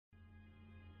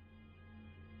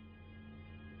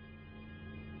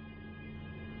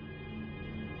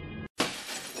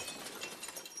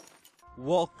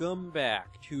Welcome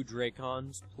back to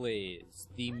Dracon's Plays,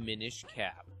 the Minish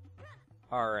Cap.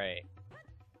 Alright.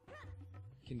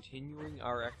 Continuing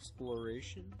our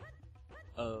exploration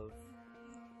of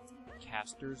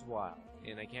Caster's Wild.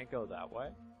 And I can't go that way.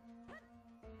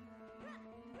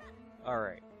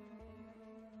 Alright.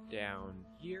 Down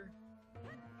here.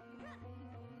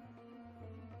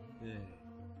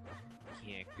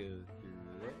 Can't go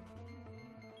through there.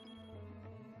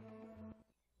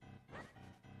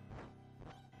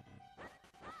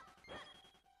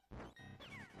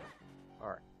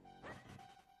 Alright.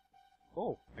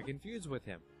 Oh, I confused with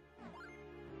him.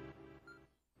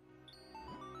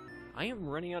 I am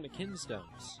running out of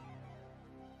kinstones.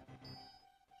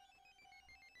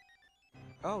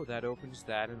 Oh, that opens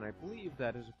that, and I believe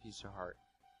that is a piece of heart.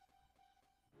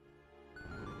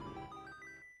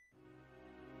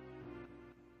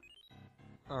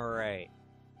 Alright.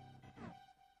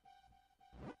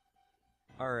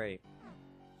 Alright.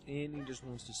 And he just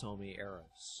wants to sell me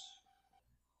arrows.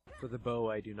 For the bow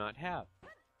I do not have.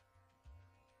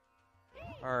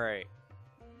 Alright.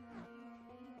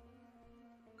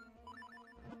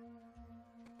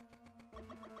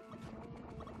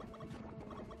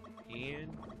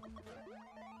 And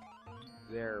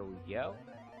there we go.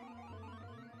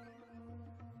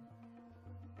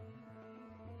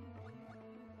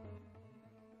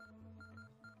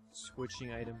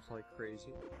 Switching items like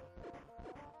crazy.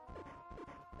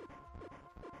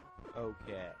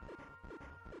 Okay.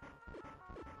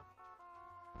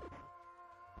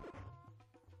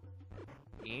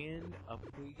 And up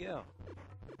we go.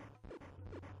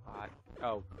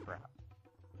 Oh crap.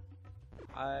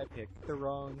 I picked the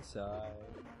wrong side.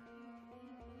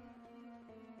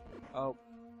 Oh,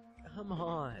 come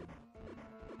on.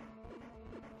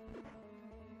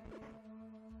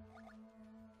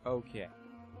 Okay.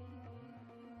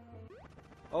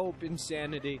 Oh,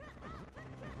 insanity.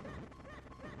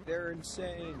 They're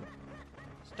insane.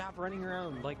 Stop running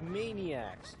around like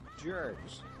maniacs,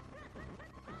 jerks.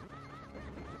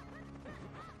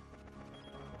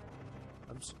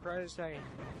 I'm surprised I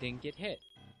didn't get hit.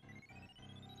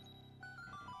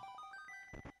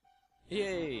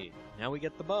 Yay! Now we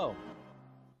get the bow.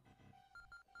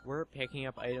 We're picking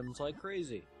up items like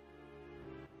crazy.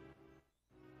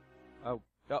 Oh,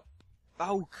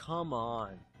 come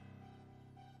on.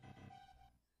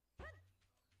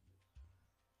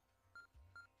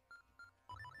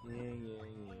 Yeah.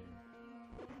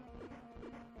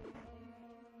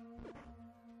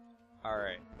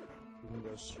 Alright. We can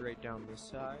go straight down this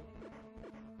side.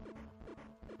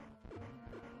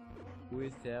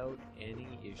 Without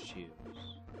any issues.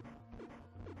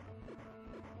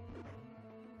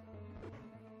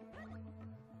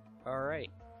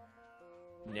 Alright.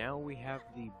 Now we have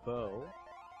the bow.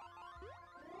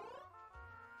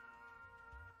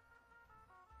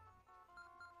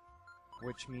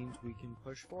 Which means we can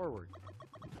push forward.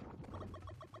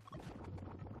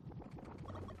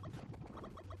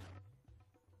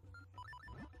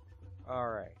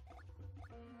 Alright.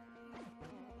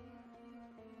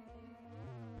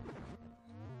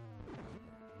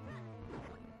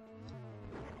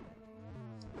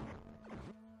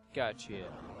 Gotcha.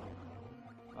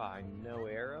 No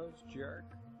arrows, jerk.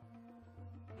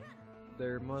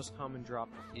 Their most common drop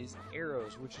is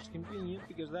arrows, which is convenient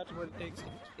because that's what it takes to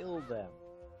kill them.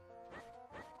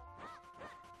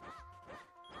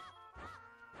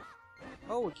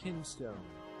 Oh, a kinstone.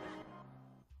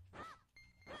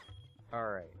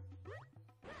 Alright.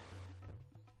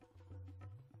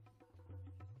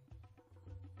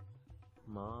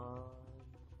 Come on.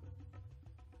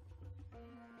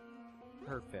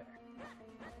 Perfect.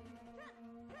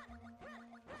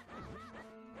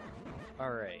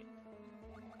 Alright.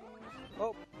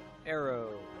 Oh,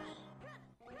 arrows.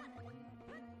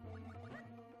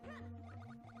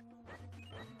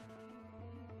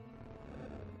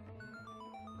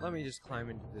 Let me just climb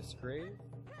into this grave.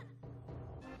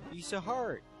 Piece of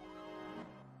heart.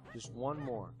 Just one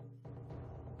more.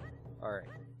 Alright.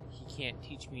 He can't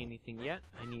teach me anything yet.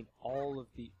 I need all of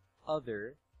the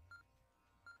other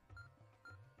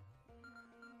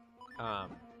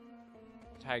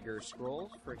Tiger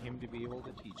Scrolls for him to be able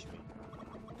to teach me.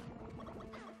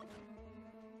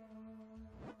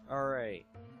 Alright.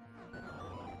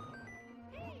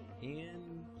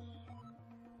 And...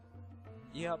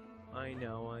 Yep, I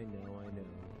know.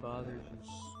 It bothers you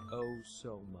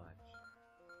so much.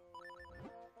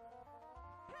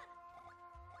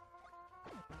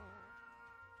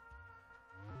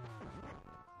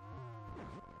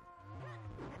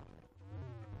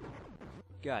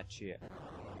 Gotcha.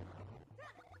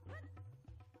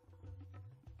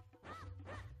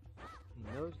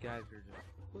 And those guys are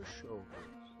just pushovers.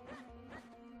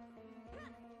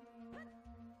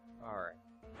 Alright.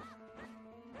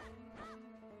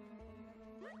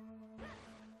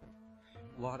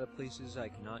 A lot of places I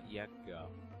cannot yet go.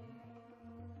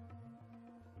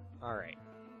 Alright.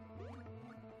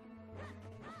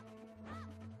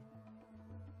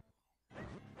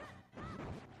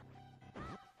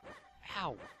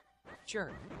 Ow!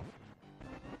 Jerk!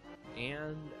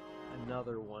 And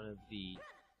another one of the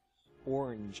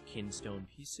orange kinstone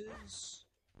pieces.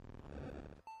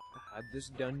 God, this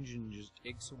dungeon just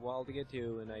takes a while to get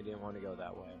to, and I didn't want to go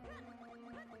that way.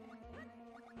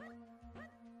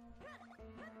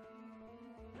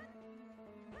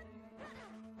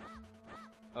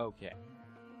 Okay.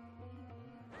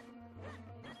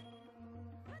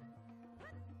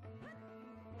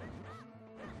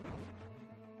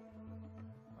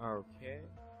 Okay.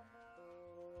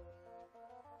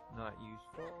 Not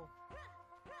useful.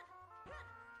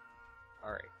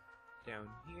 Alright. Down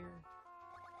here.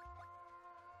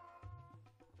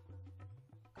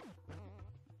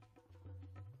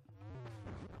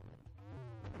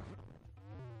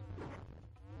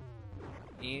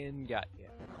 And got ya.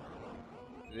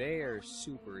 They are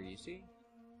super easy.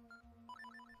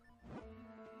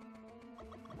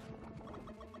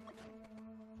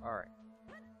 Alright.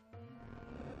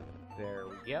 There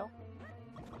we go.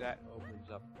 That opens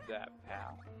up that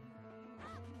path.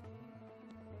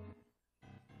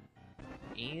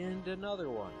 And another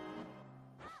one.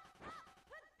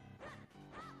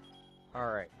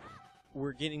 Alright.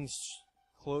 We're getting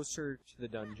closer to the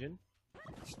dungeon.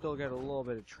 Still got a little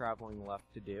bit of traveling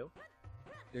left to do.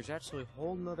 There's actually a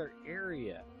whole nother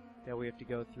area that we have to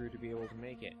go through to be able to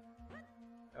make it.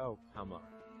 Oh, come on.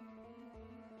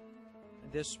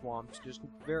 This swamp's just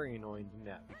very annoying to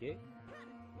navigate.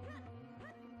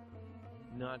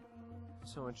 Not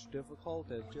so much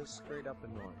difficult as just straight up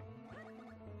annoying.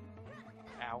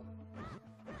 Ow.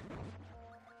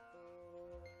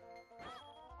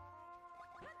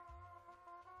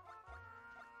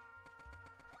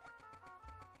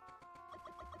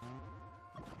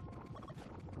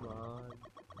 Come on.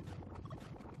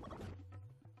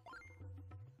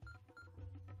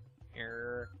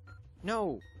 Error.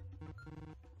 No!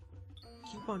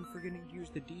 Keep on forgetting to use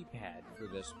the D-pad for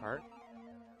this part.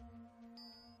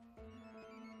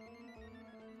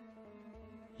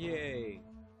 Yay!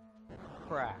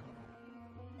 Crack.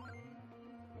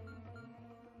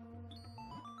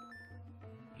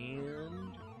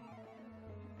 And...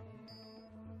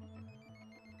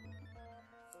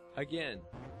 again.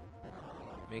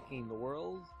 Making the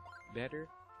world better,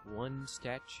 one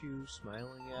statue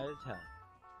smiling at a time.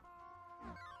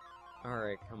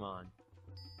 Alright, come on.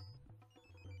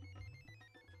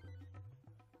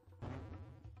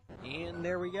 And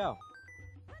there we go.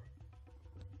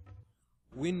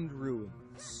 Wind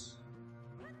Ruins.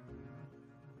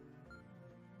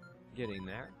 Getting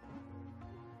there.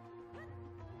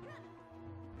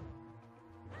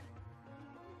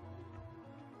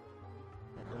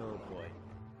 Oh boy.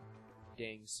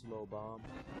 Dang slow bomb.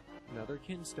 Another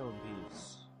kinstone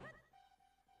piece.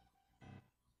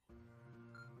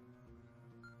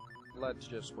 Let's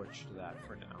just switch to that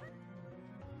for now.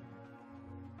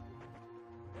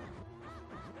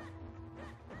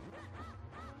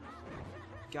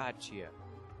 Gotcha.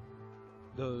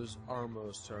 Those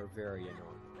Armos are very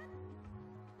annoying.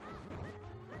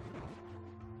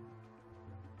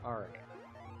 Alright.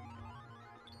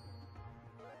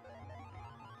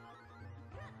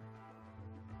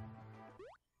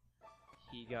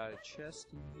 He got a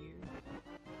chest in here.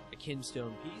 A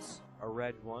kinstone piece. A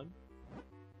red one.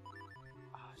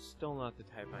 Still not the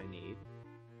type I need.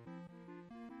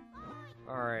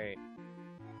 Alright.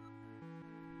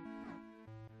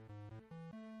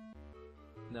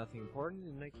 Nothing important,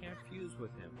 and I can't fuse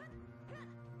with him.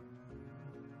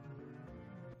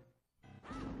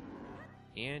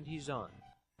 And he's on.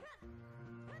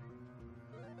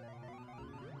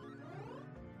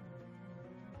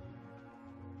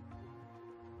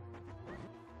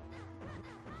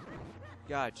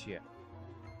 Gotcha.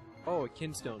 Oh, a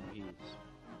kinstone piece.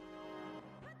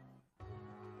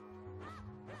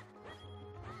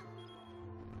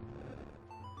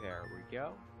 There we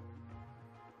go.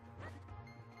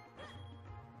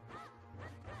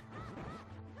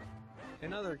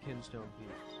 Another kinstone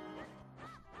piece.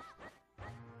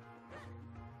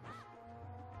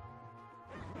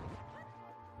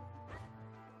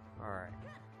 Alright.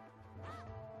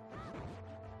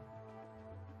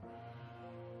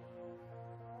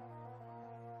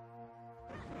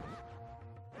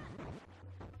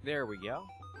 There we go.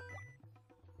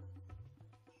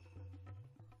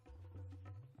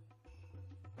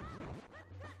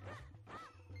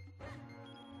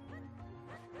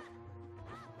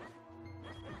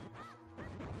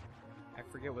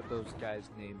 those guys'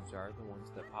 names are, the ones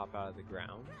that pop out of the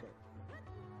ground.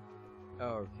 But...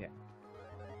 okay.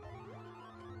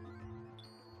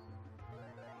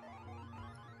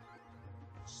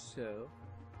 So,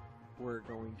 we're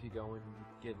going to go and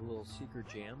get a little secret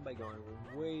jam by going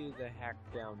way the heck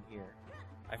down here.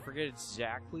 I forget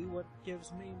exactly what it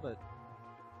gives me, but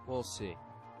we'll see.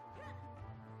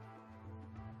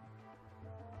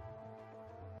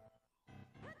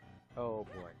 Oh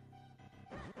boy.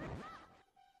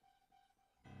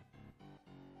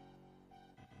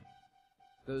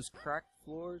 Those cracked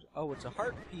floors? Oh, it's a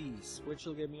heart piece, which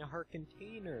will give me a heart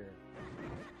container.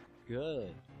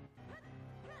 Good.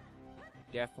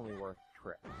 Definitely worth the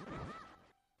trip.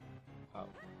 Oh.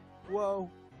 Whoa.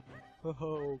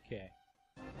 Okay.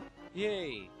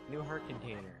 Yay! New heart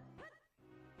container.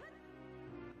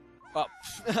 Oh.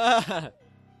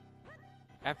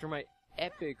 After my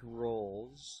epic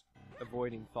rolls,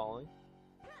 avoiding falling,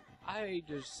 I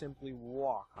just simply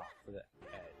walk off of the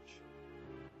edge.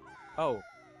 Oh.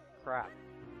 Crap.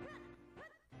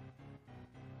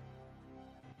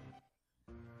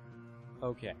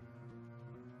 Okay.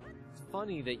 It's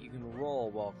funny that you can roll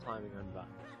while climbing on vines.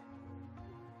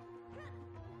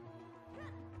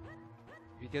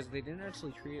 Because they didn't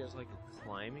actually treat it as like a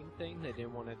climbing thing, they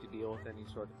didn't want to have to deal with any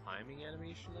sort of climbing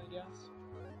animation, I guess.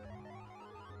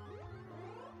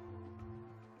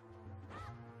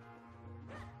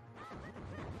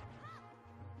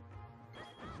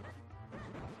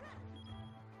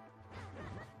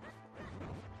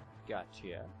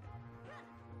 Gotcha.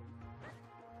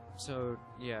 So,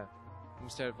 yeah,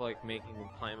 instead of like making them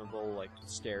climbable like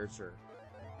stairs or,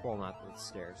 well, not the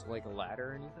stairs, like a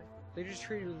ladder or anything, they just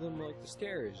treated them like the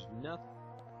stairs. Nothing.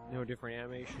 No different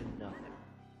animation, nothing.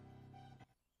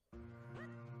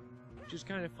 Which is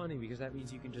kind of funny because that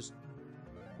means you can just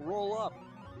roll up.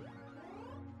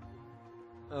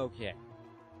 Okay.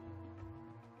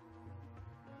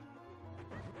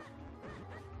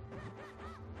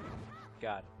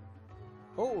 Got it.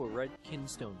 Oh, a red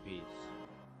kinstone piece.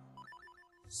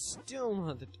 Still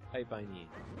not the type I need.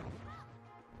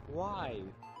 Why?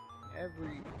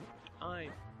 Every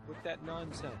time with that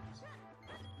nonsense.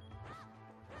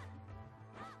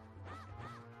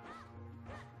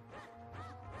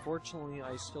 Fortunately,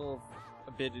 I still have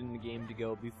a bit in the game to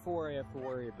go before I have to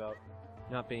worry about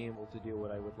not being able to do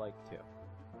what I would like to.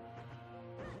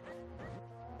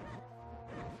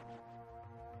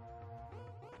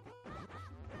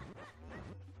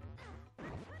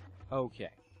 Okay.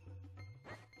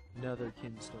 Another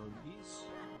kinstone piece.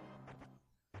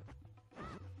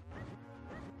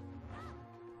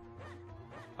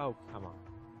 Oh, come on.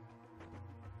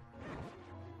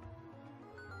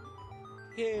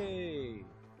 Hey!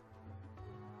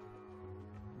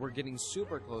 We're getting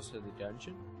super close to the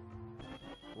dungeon.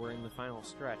 We're in the final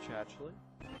stretch, actually.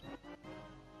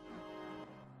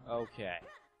 Okay.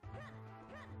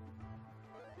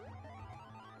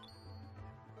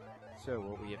 So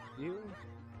what we have to do...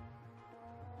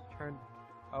 turn...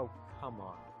 oh, come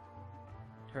on.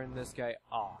 Turn this guy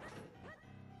off.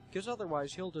 Because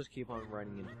otherwise he'll just keep on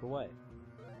running into the way.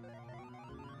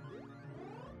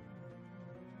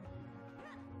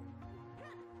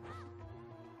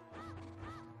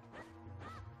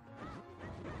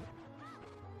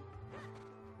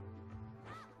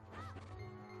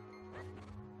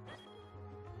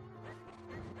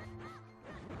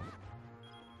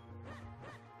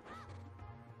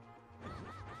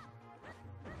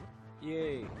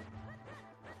 Yay!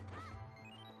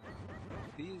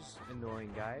 These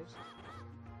annoying guys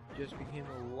just became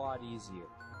a lot easier.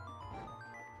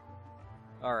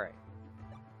 Alright.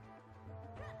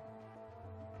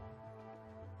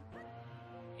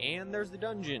 And there's the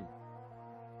dungeon!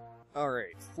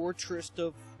 Alright, Fortress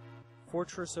of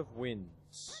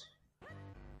Winds.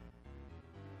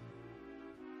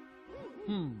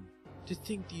 To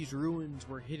think these ruins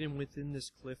were hidden within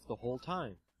this cliff the whole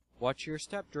time. Watch your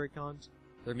step, Dracons.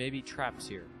 There may be traps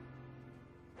here.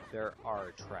 There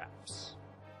are traps.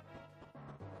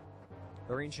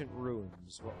 They're ancient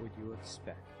ruins. What would you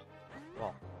expect?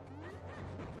 Well,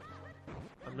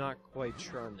 I'm not quite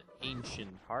sure on the ancient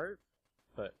part,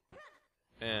 but,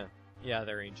 yeah,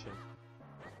 they're ancient.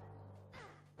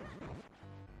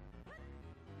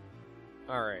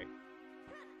 Alright.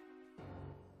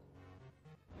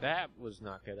 That was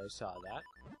not good, I saw that.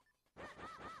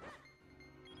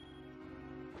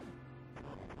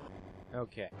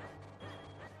 Okay.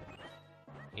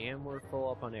 And we're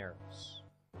full up on arrows.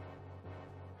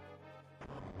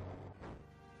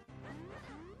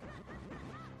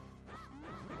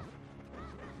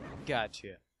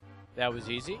 Gotcha. That was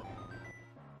easy?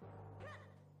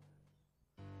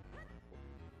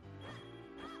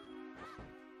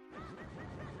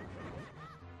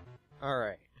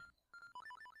 Alright.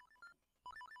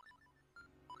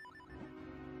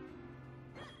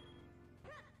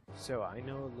 So I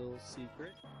know a little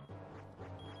secret.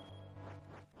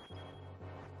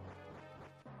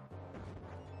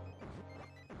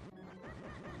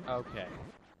 Okay.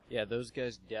 Yeah, those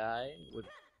guys die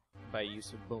by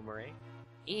use of boomerang,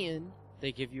 and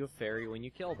they give you a fairy when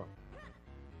you kill them.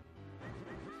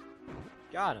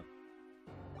 Got him.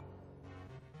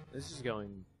 This is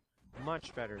going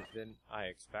much better than I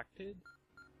expected.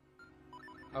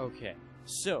 Okay,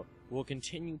 so we'll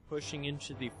continue pushing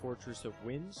into the Fortress of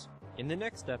Winds in the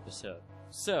next episode.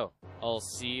 So, I'll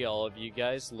see all of you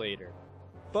guys later.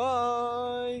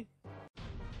 Bye!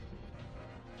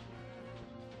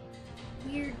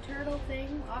 Weird turtle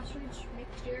thing, ostrich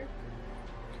mixture.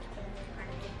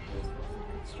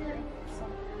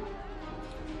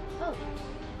 Oh.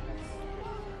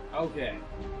 Okay.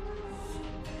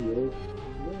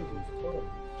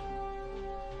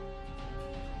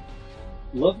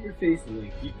 Love your face,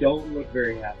 Link. You don't look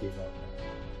very happy about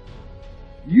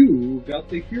that. You got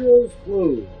the hero's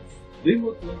clothes. They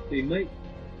look like they might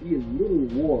be a little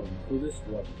warm for this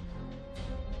weather.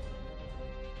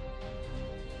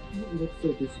 You don't look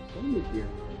so disappointed here.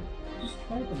 Just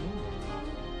try them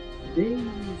on. Today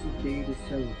is a day to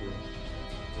celebrate.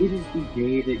 It is the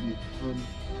day that you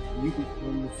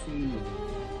become the same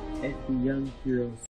as the young hero